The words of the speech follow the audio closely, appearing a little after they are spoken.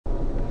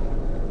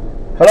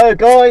Hello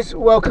guys,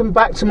 welcome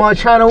back to my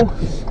channel.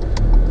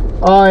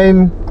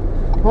 I'm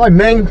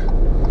Ming.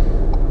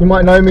 You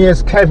might know me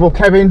as Kev or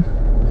Kevin,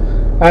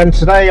 and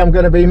today I'm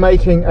going to be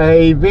making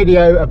a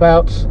video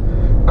about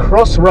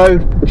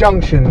crossroad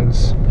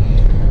junctions.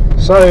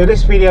 So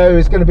this video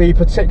is going to be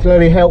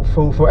particularly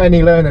helpful for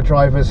any learner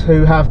drivers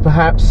who have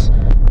perhaps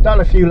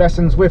done a few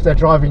lessons with their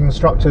driving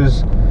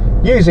instructors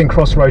using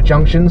crossroad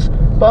junctions,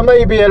 but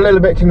may be a little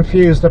bit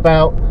confused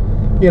about,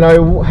 you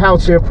know, how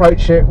to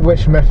approach it,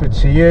 which method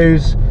to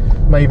use.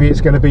 Maybe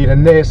it's going to be the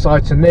near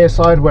side to near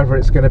side, whether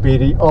it's going to be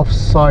the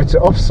offside to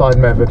offside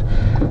method.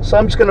 So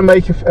I'm just going to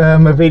make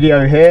a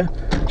video here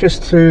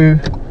just to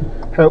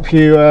help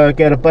you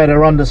get a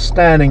better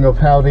understanding of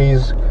how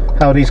these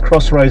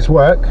crossroads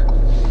work.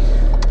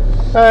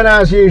 And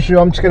as usual,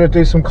 I'm just going to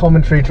do some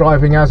commentary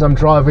driving as I'm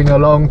driving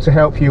along to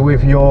help you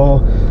with your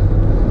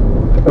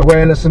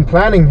awareness and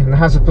planning and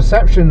hazard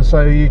perception,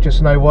 so you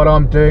just know what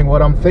I'm doing,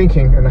 what I'm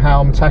thinking, and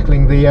how I'm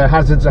tackling the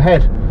hazards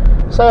ahead.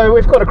 So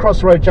we've got a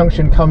crossroad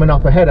junction coming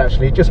up ahead,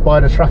 actually just by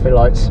the traffic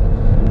lights.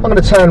 I'm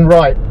going to turn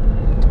right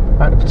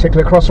at a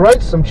particular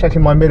crossroads. I'm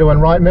checking my middle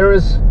and right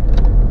mirrors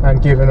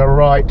and giving a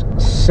right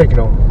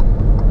signal.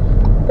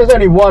 There's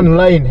only one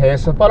lane here,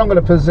 but I'm going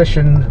to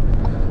position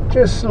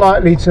just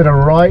slightly to the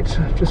right,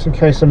 just in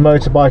case a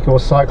motorbike or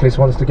cyclist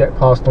wants to get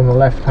past on the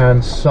left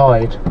hand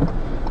side.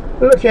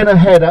 Looking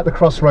ahead at the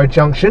crossroad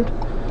junction,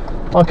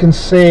 I can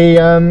see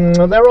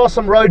there are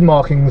some road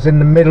markings in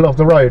the middle of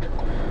the road.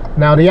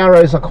 Now the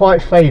arrows are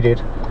quite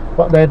faded,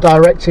 but they're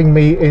directing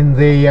me in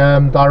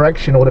the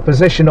direction or the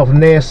position of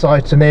near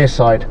side to near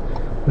side,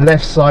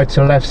 left side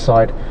to left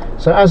side.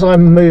 So as I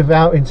move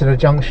out into the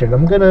junction,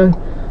 I'm going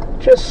to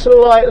just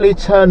slightly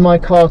turn my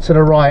car to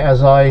the right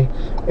as I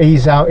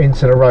ease out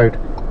into the road.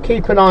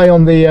 Keep an eye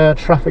on the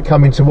traffic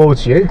coming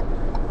towards you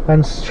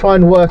and try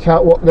and work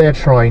out what they're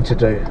trying to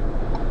do.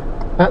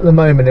 At the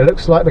moment it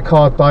looks like the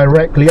car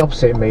directly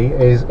opposite me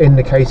is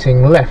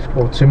indicating left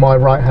or to my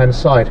right hand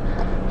side,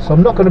 so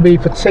I'm not going to be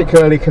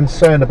particularly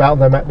concerned about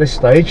them at this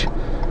stage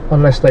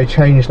unless they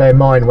change their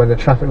mind when the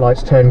traffic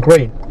lights turn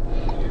green.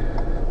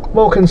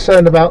 More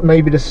concerned about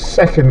maybe the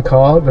second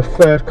car, the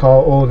third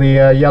car, or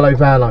the yellow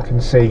van I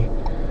can see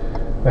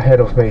ahead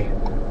of me.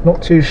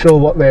 Not too sure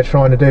what they're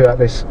trying to do at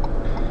this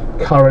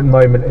current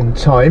moment in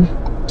time.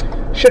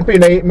 Should be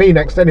me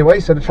next anyway,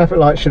 so the traffic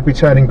light should be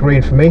turning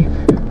green for me,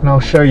 and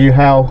I'll show you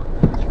how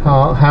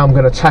I'm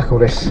going to tackle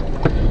this.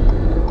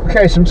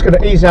 Okay, so I'm just going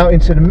to ease out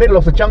into the middle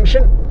of the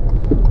junction,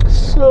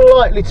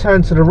 slightly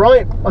turn to the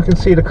right. I can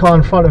see the car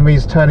in front of me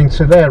is turning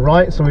to their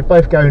right, so we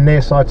both go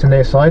near side to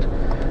near side.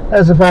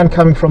 There's a van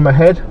coming from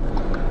ahead.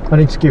 I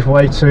need to give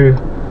way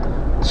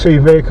to two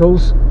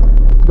vehicles.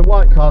 The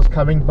white car's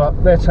coming,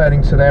 but they're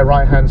turning to their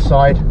right hand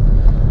side.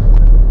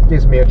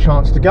 Gives me a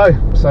chance to go.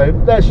 So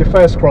there's your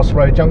first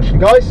crossroad junction,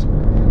 guys.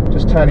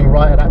 Just turning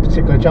right at that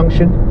particular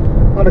junction.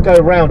 I'm going to go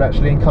around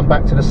actually and come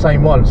back to the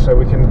same one so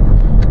we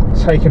can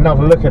take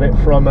another look at it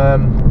from a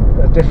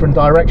different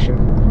direction.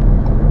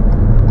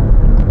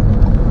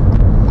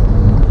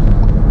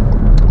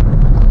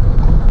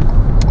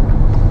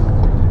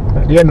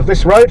 At the end of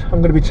this road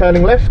I'm going to be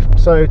turning left,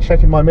 so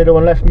checking my middle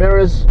and left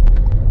mirrors,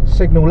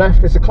 signal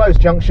left. It's a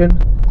closed junction,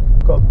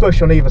 got a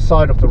bush on either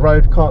side of the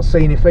road, can't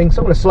see anything,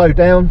 so I'm going to slow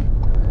down,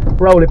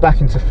 roll it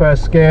back into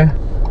first gear,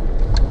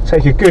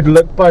 take a good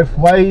look both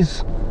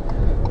ways,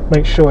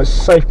 make sure it's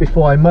safe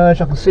before I merge.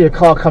 I can see a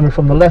car coming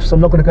from the left, so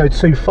I'm not going to go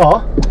too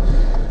far.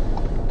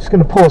 Just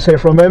going to pause here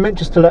for a moment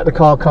just to let the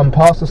car come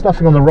past. There's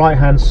nothing on the right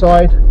hand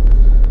side,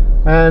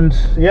 and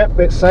yep,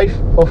 it's safe.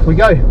 Off we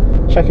go.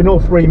 Checking all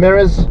three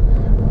mirrors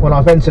when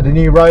I've entered a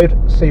new road,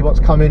 see what's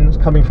coming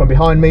from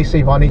behind me, see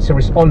if I need to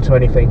respond to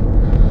anything.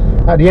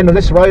 At the end of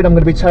this road I'm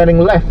going to be turning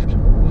left,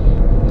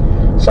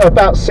 so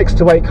about 6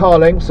 to 8 car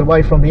lengths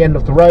away from the end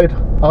of the road.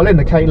 I'll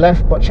indicate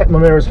left, but check my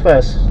mirrors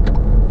first.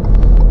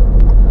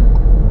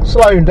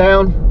 Slowing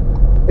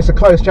down, it's a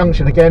closed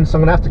junction again, so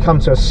I'm going to have to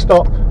come to a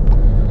stop.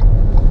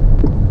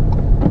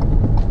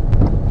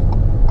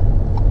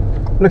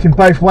 Looking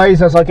both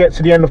ways as I get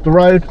to the end of the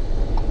road.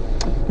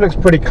 Looks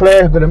pretty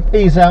clear. I'm going to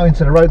ease out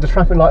into the road. The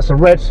traffic lights are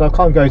red, so I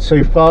can't go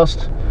too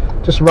fast.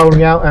 Just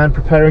rolling out and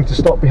preparing to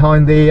stop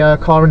behind the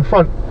car in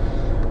front.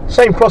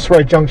 Same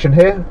crossroad junction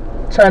here.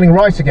 Turning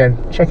right again,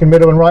 checking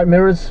middle and right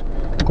mirrors,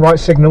 right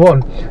signal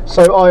on.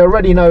 So I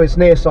already know it's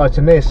near side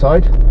to near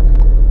side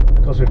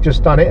because we've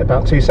just done it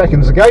about 2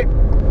 seconds ago.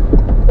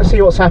 Let's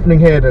see what's happening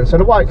here then. So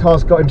the white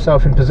car's got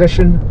himself in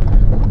position,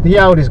 the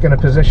Audi's going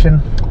to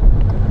position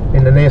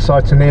in the near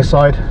side to near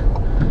side,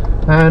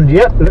 and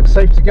yep, looks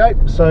safe to go.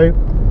 So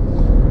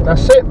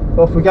that's it,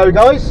 off we go,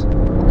 guys.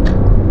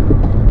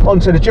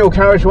 Onto the dual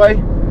carriageway,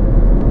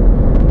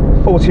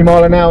 40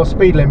 mph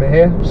speed limit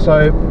here,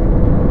 so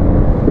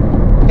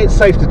it's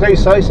safe to do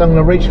so. So I'm going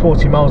to reach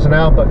 40 miles an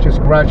hour, but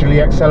just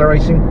gradually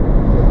accelerating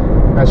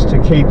as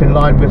to keep in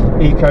line with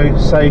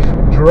eco-safe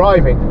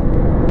driving.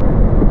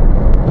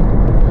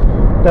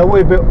 There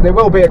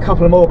will be a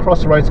couple of more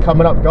crossroads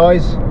coming up,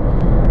 guys,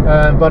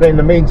 but in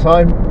the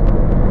meantime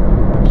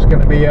I'm just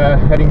going to be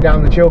heading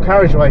down the dual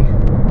carriageway.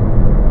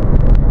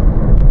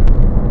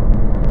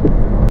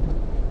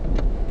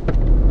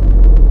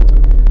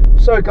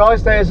 So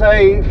guys, there's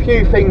a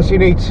few things you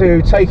need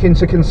to take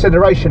into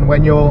consideration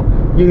when you're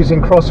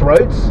using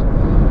Crossroads.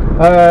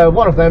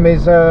 One of them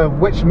is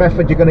which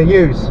method you're going to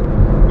use.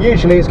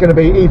 Usually it's going to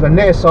be either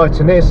near side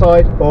to near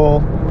side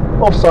or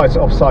offside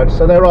to offside,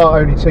 so there are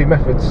only two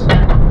methods.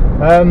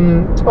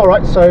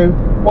 Alright, so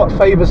what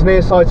favours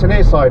near side to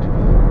near side?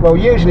 Well,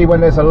 usually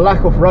when there's a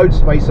lack of road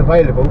space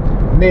available,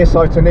 near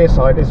side to near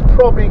side is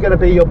probably going to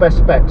be your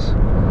best bet.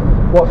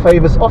 What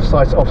favours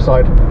offside to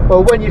offside?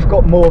 Well, when you've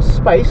got more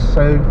space,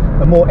 so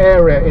more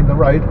area in the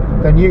road,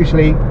 then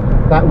usually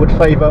that would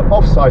favour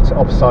offside to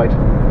offside.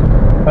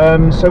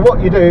 So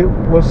what you do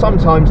will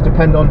sometimes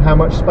depend on how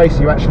much space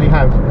you actually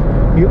have.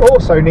 You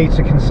also need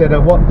to consider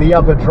what the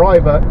other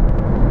driver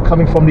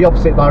coming from the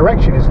opposite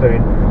direction is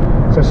doing.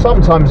 So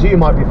sometimes you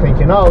might be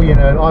thinking, oh, you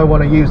know, I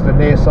want to use the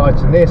near side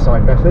to near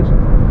side method,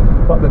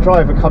 but the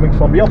driver coming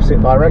from the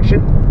opposite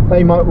direction,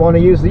 they might want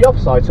to use the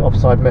offside to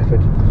offside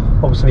method.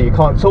 Obviously you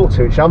can't talk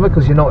to each other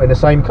because you're not in the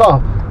same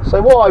car. So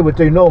what I would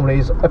do normally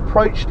is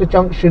approach the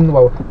junction,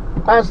 well,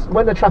 as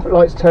when the traffic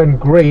lights turn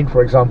green,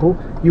 for example,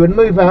 you would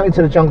move out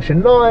into the junction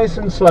nice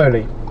and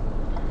slowly.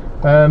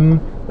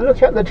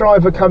 Look at the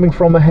driver coming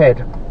from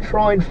ahead.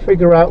 Try and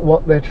figure out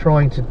what they're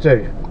trying to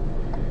do.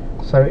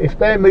 So if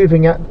they're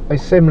moving at a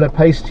similar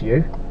pace to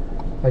you,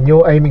 and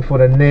you're aiming for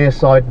the near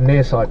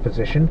side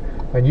position,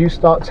 and you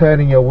start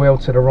turning your wheel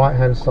to the right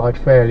hand side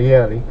fairly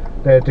early,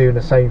 they're doing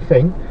the same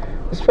thing.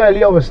 It's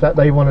fairly obvious that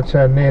they want to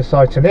turn near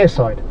side to near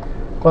side.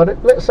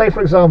 But let's say,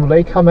 for example,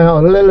 they come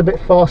out a little bit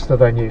faster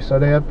than you, so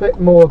they're a bit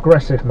more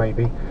aggressive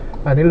maybe,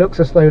 and it looks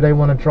as though they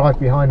want to drive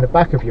behind the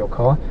back of your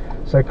car.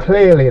 So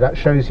clearly that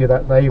shows you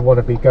that they want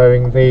to be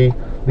going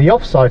the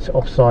offside to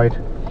offside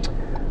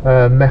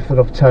method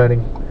of turning.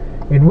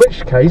 In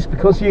which case,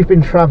 because you've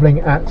been travelling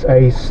at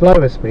a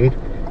slower speed,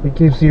 it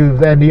gives you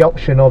then the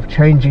option of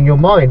changing your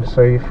mind.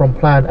 So from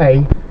plan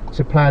A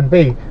to plan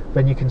B,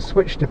 then you can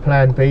switch to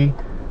plan B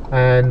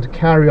and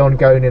carry on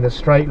going in a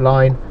straight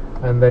line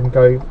and then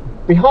go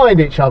behind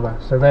each other.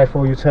 So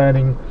therefore you're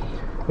turning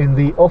in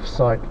the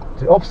offside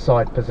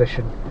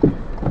position.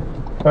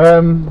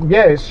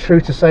 Yeah, it's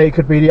true to say it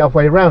could be the other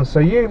way around. So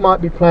you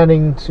might be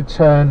planning to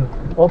turn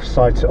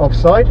offside to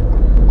offside,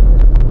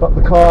 but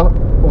the car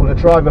or the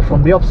driver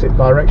from the opposite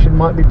direction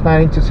might be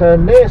planning to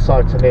turn near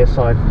side to near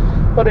side.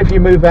 But if you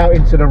move out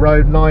into the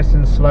road nice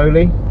and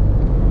slowly,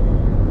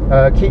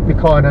 keep your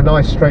car in a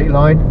nice straight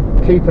line,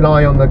 keep an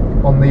eye on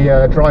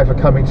the driver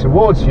coming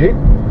towards you.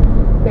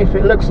 If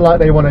it looks like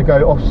they want to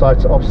go offside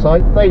to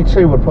offside, they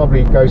too would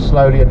probably go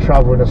slowly and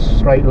travel in a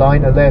straight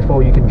line, and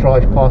therefore you can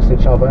drive past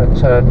each other and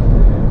turn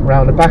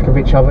round the back of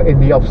each other in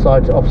the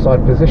offside to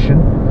offside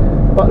position.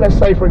 But let's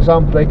say, for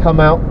example, they come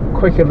out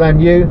quicker than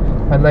you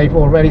and they've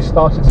already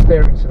started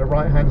steering to the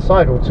right hand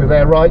side or to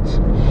their right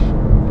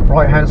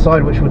hand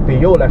side, which would be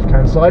your left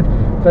hand side,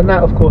 then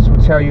that of course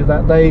would tell you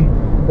that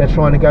they're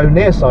trying to go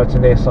near side to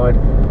near side.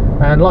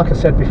 And like I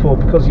said before,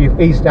 because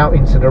you've eased out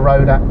into the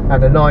road at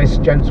a nice,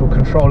 gentle,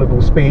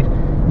 controllable speed,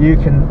 you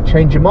can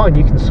change your mind.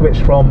 You can switch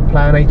from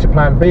plan A to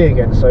plan B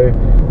again. So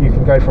you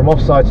can go from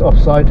offside to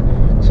offside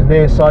to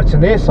near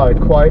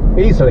side quite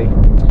easily.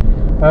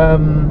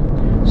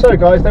 So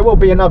guys, there will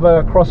be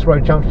another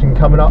crossroad junction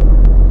coming up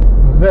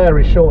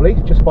very shortly,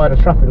 just by the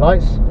traffic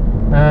lights.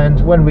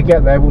 And when we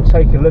get there, we'll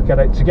take a look at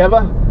it together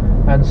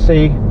and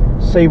see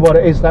what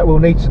it is that we'll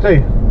need to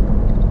do.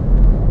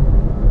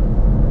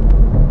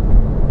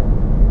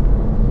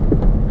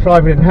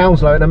 Driving in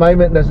Hounslow at the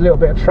moment, there's a little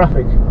bit of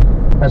traffic,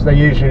 as there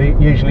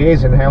usually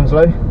is in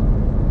Hounslow.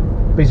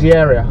 Busy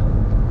area.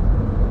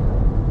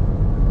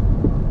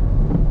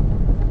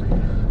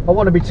 I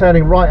want to be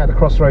turning right at the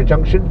crossroad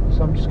junction,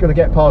 so I'm just going to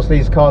get past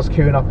these cars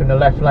queuing up in the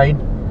left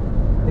lane.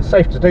 It's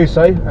safe to do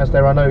so, as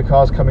there are no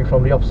cars coming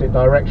from the opposite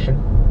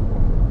direction.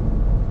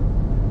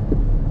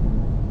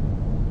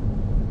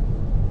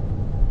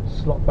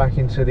 Slot back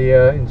into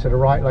the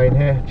right lane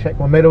here. Check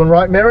my middle and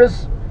right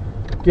mirrors.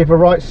 Give a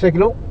right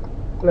signal.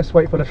 Let's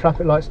wait for the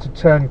traffic lights to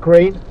turn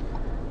green,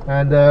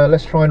 and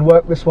let's try and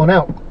work this one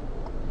out.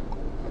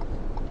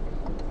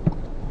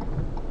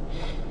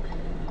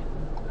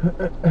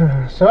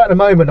 So at the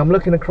moment I'm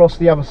looking across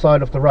the other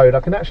side of the road.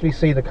 I can actually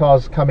see the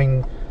cars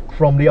coming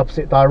from the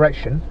opposite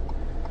direction,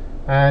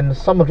 and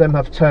some of them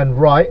have turned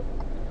right,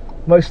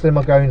 most of them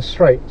are going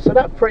straight. So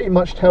that pretty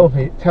much tells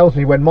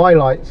me when my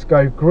lights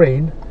go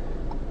green,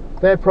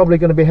 they're probably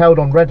going to be held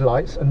on red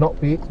lights and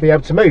not be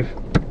able to move.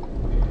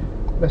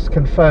 Let's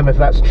confirm if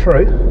that's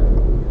true.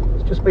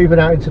 It's just moving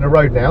out into the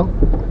road now.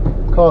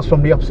 Cars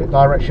from the opposite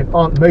direction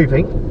aren't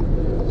moving,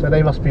 so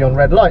they must be on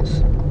red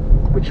lights,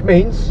 which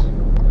means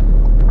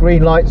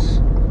green lights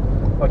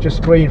are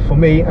just green for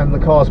me and the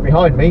cars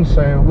behind me,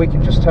 so we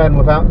can just turn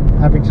without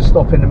having to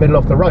stop in the middle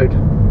of the road.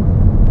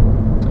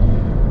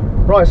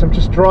 Right, so I'm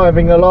just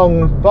driving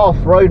along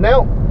Bath Road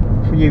now.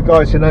 For you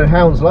guys who know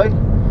Hounslow,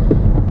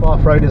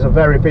 Bath Road is a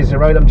very busy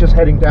road. I'm just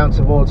heading down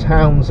towards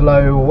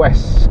Hounslow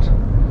West.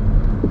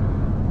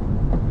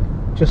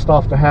 Just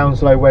after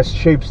Hounslow West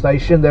tube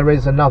station, there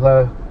is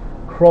another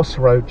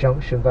crossroad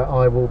junction that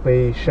I will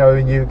be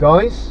showing you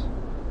guys.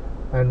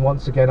 and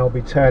once again I'll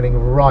be turning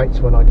right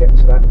when I get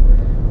to that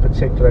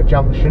particular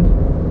junction.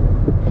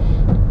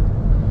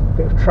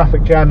 Bit of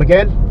traffic jam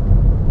again,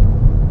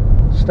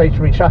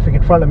 stationary traffic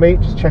in front of me,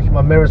 just checking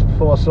my mirrors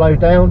before I slow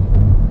down.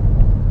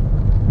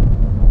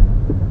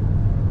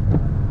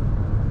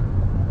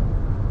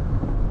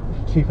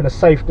 Keeping a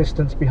safe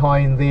distance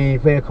behind the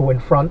vehicle in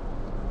front.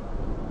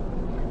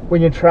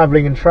 When you're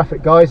travelling in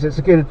traffic, guys,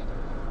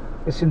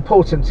 it's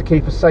important to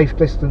keep a safe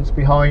distance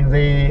behind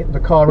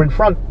the car in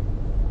front.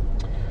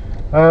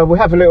 We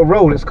have a little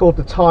rule, it's called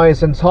the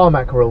tyres and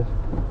tarmac rule.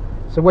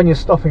 So when you're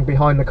stopping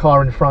behind the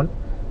car in front,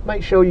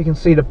 make sure you can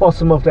see the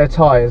bottom of their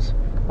tyres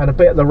and a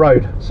bit of the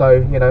road. So,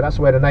 you know, that's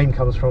where the name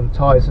comes from,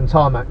 tyres and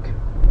tarmac.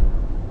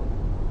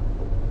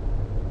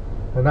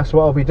 And that's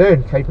what I'll be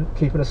doing,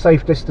 keeping a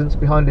safe distance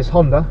behind this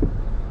Honda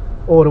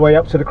all the way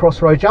up to the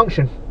Crossroads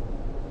junction.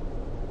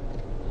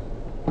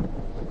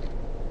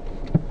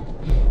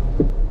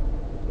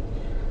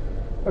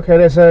 Okay,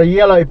 there's a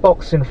yellow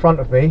box in front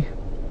of me,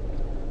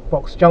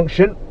 box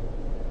junction.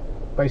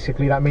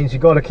 Basically that means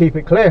you've got to keep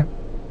it clear.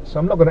 So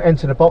I'm not going to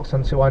enter the box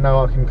until I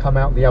know I can come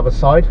out the other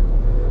side.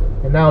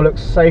 It now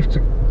looks safe to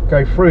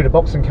go through the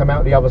box and come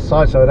out the other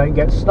side so I don't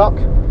get stuck,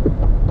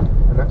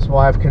 and that's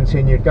why I've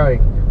continued going.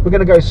 We're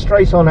going to go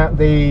straight on at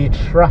the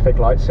traffic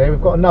lights here.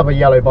 We've got another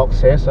yellow box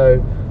here,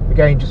 so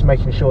again just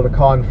making sure the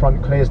car in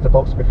front clears the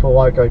box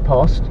before I go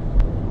past.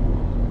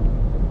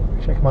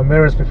 Check my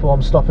mirrors before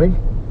I'm stopping,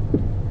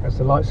 as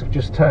the lights have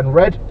just turned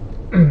red.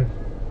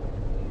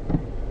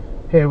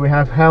 Here we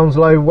have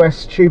Hounslow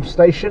West Tube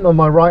Station on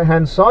my right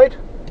hand side.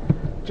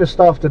 Just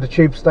after the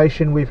tube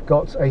station we've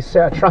got a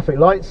set of traffic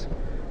lights.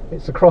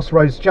 It's the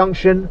Crossroads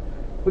junction.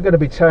 We're going to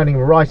be turning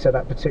right at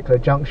that particular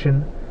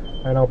junction,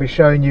 and I'll be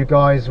showing you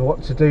guys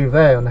what to do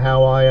there and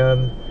how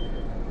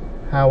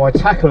I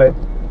tackle it.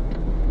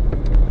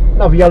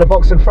 Another yellow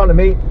box in front of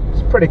me.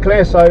 It's pretty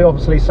clear, so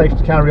obviously safe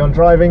to carry on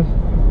driving.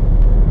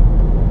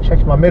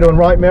 Checking my middle and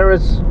right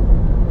mirrors.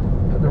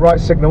 Put the right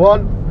signal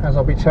on as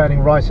I'll be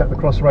turning right at the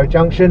Crossroads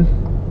junction.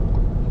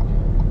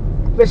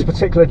 This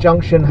particular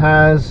junction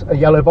has a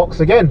yellow box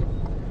again.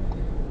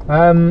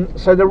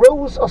 So the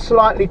rules are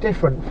slightly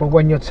different for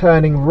when you're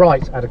turning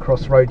right at a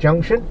Crossroads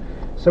junction.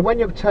 So when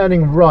you're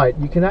turning right,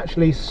 you can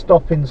actually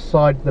stop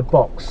inside the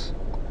box.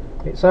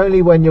 It's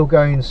only when you're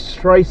going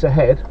straight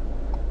ahead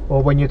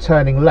or when you're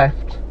turning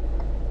left,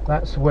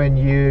 that's when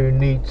you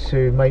need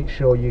to make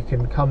sure you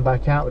can come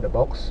back out of the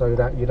box so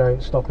that you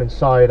don't stop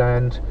inside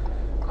and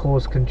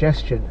cause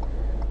congestion.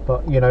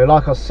 But you know,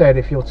 like I said,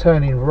 if you're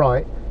turning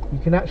right, you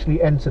can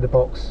actually enter the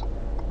box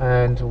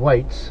and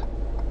wait.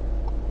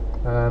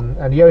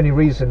 And the only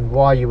reason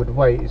why you would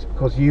wait is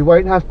because you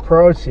won't have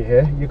priority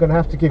here. You're going to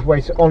have to give way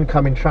to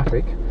oncoming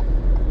traffic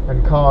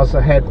and cars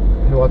ahead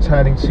who are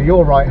turning to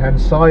your right hand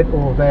side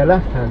or their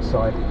left hand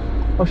side.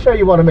 I'll show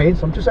you what I mean.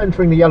 So I'm just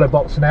entering the yellow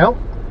box now.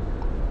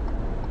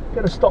 I'm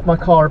going to stop my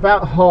car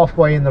about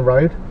halfway in the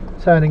road,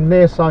 turning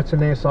near side to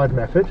near side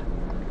method.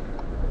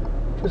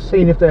 Just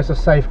seeing if there's a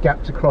safe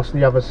gap to cross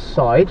the other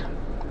side.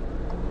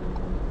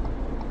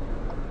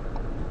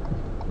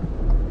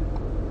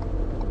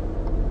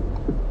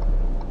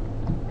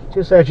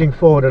 Just edging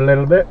forward a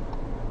little bit.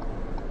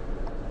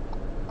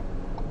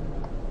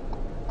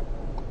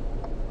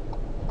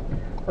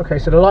 Okay,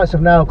 so the lights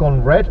have now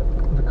gone red.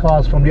 The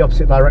cars from the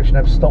opposite direction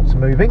have stopped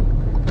moving.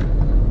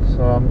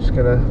 So I'm just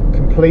going to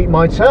complete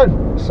my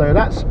turn. So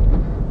that's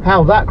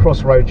how that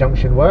Crossroad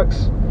junction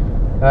works.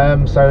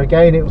 So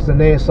again, it was the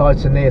near side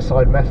to near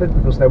side method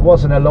because there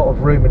wasn't a lot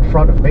of room in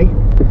front of me.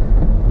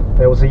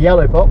 There was a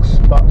yellow box,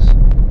 but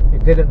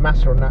it didn't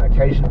matter on that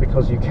occasion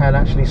because you can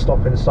actually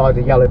stop inside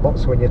the yellow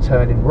box when you're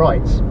turning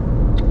right.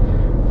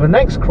 The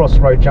next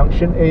Crossroad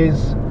junction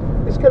is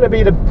going to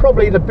be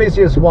probably the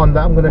busiest one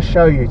that I'm going to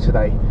show you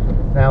today.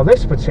 Now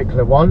this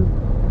particular one,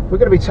 we're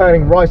going to be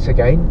turning right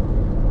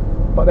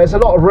again, but there's a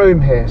lot of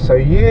room here, so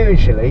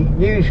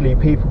usually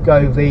people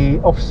go the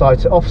offside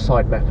to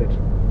offside method.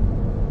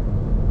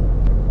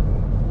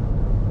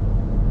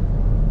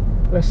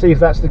 Let's see if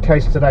that's the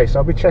case today. So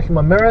I'll be checking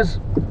my mirrors,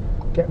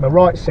 getting my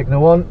right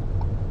signal on.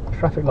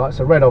 Traffic lights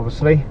are red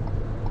obviously,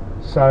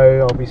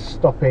 so I'll be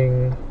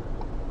stopping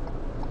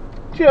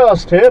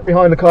just here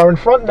behind the car in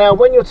front. Now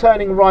when you're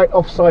turning right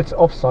offside to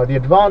offside, the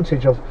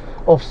advantage of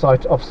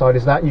offside to offside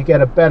is that you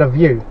get a better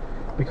view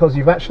because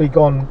you've actually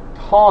gone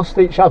past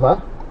each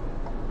other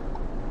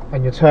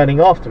and you're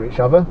turning after each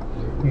other.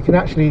 You can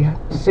actually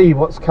see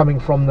what's coming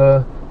from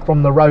the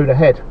road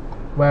ahead,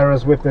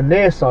 whereas with the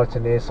near side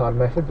to near side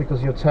method,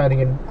 because you're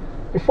turning in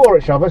before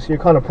each other, so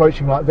you're kind of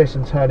approaching like this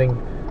and turning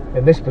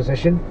in this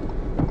position,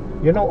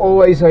 you're not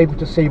always able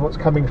to see what's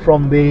coming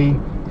from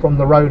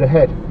the road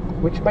ahead,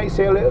 which makes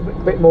it a little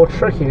bit more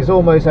tricky. It's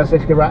almost as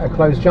if you're at a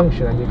closed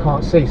junction and you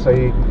can't see, so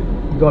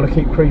you've got to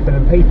keep creeping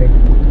and peeping.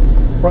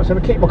 Right, so I'm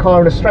going to keep my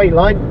car in a straight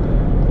line.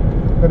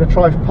 I'm going to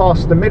drive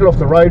past the middle of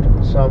the road,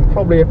 so I'm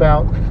probably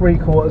about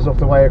 3/4 of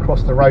the way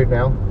across the road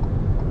now.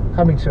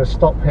 Coming to a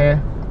stop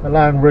here,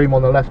 allowing room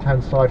on the left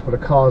hand side for the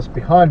cars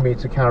behind me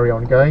to carry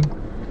on going.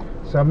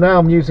 So now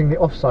I'm using the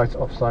offside to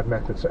offside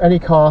method. So any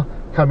car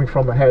coming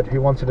from ahead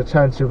who wanted to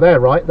turn to their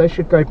right, they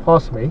should go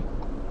past me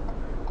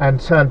and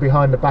turn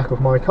behind the back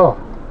of my car.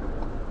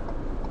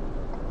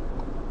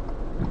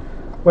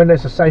 When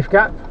there's a safe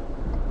gap,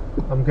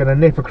 I'm going to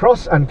nip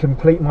across and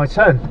complete my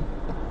turn.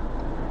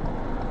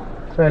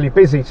 Fairly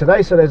busy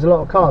today, so there's a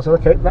lot of cars.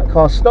 Okay, that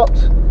car stopped.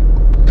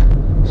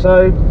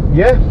 So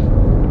yeah,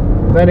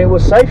 then it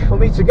was safe for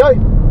me to go.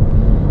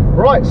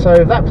 Right,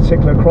 so that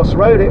particular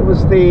crossroad, it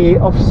was the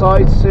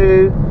offside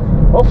to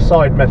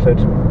offside method.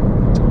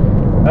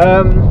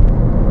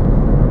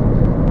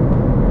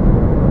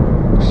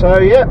 So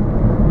yeah,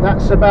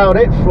 that's about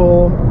it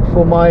for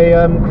my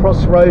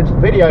crossroads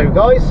video,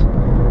 guys.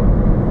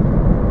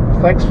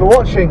 Thanks for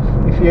watching.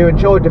 If you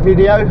enjoyed the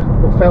video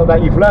or felt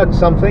that you've learned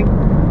something,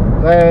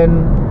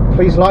 then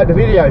please like the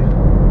video.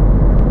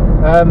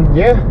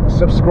 Yeah,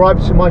 subscribe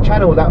to my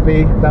channel, that'd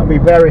be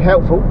very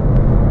helpful.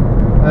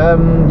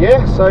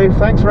 Yeah, so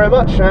thanks very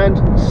much, and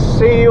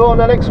see you on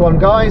the next one,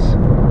 guys.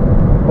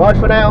 Bye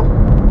for now.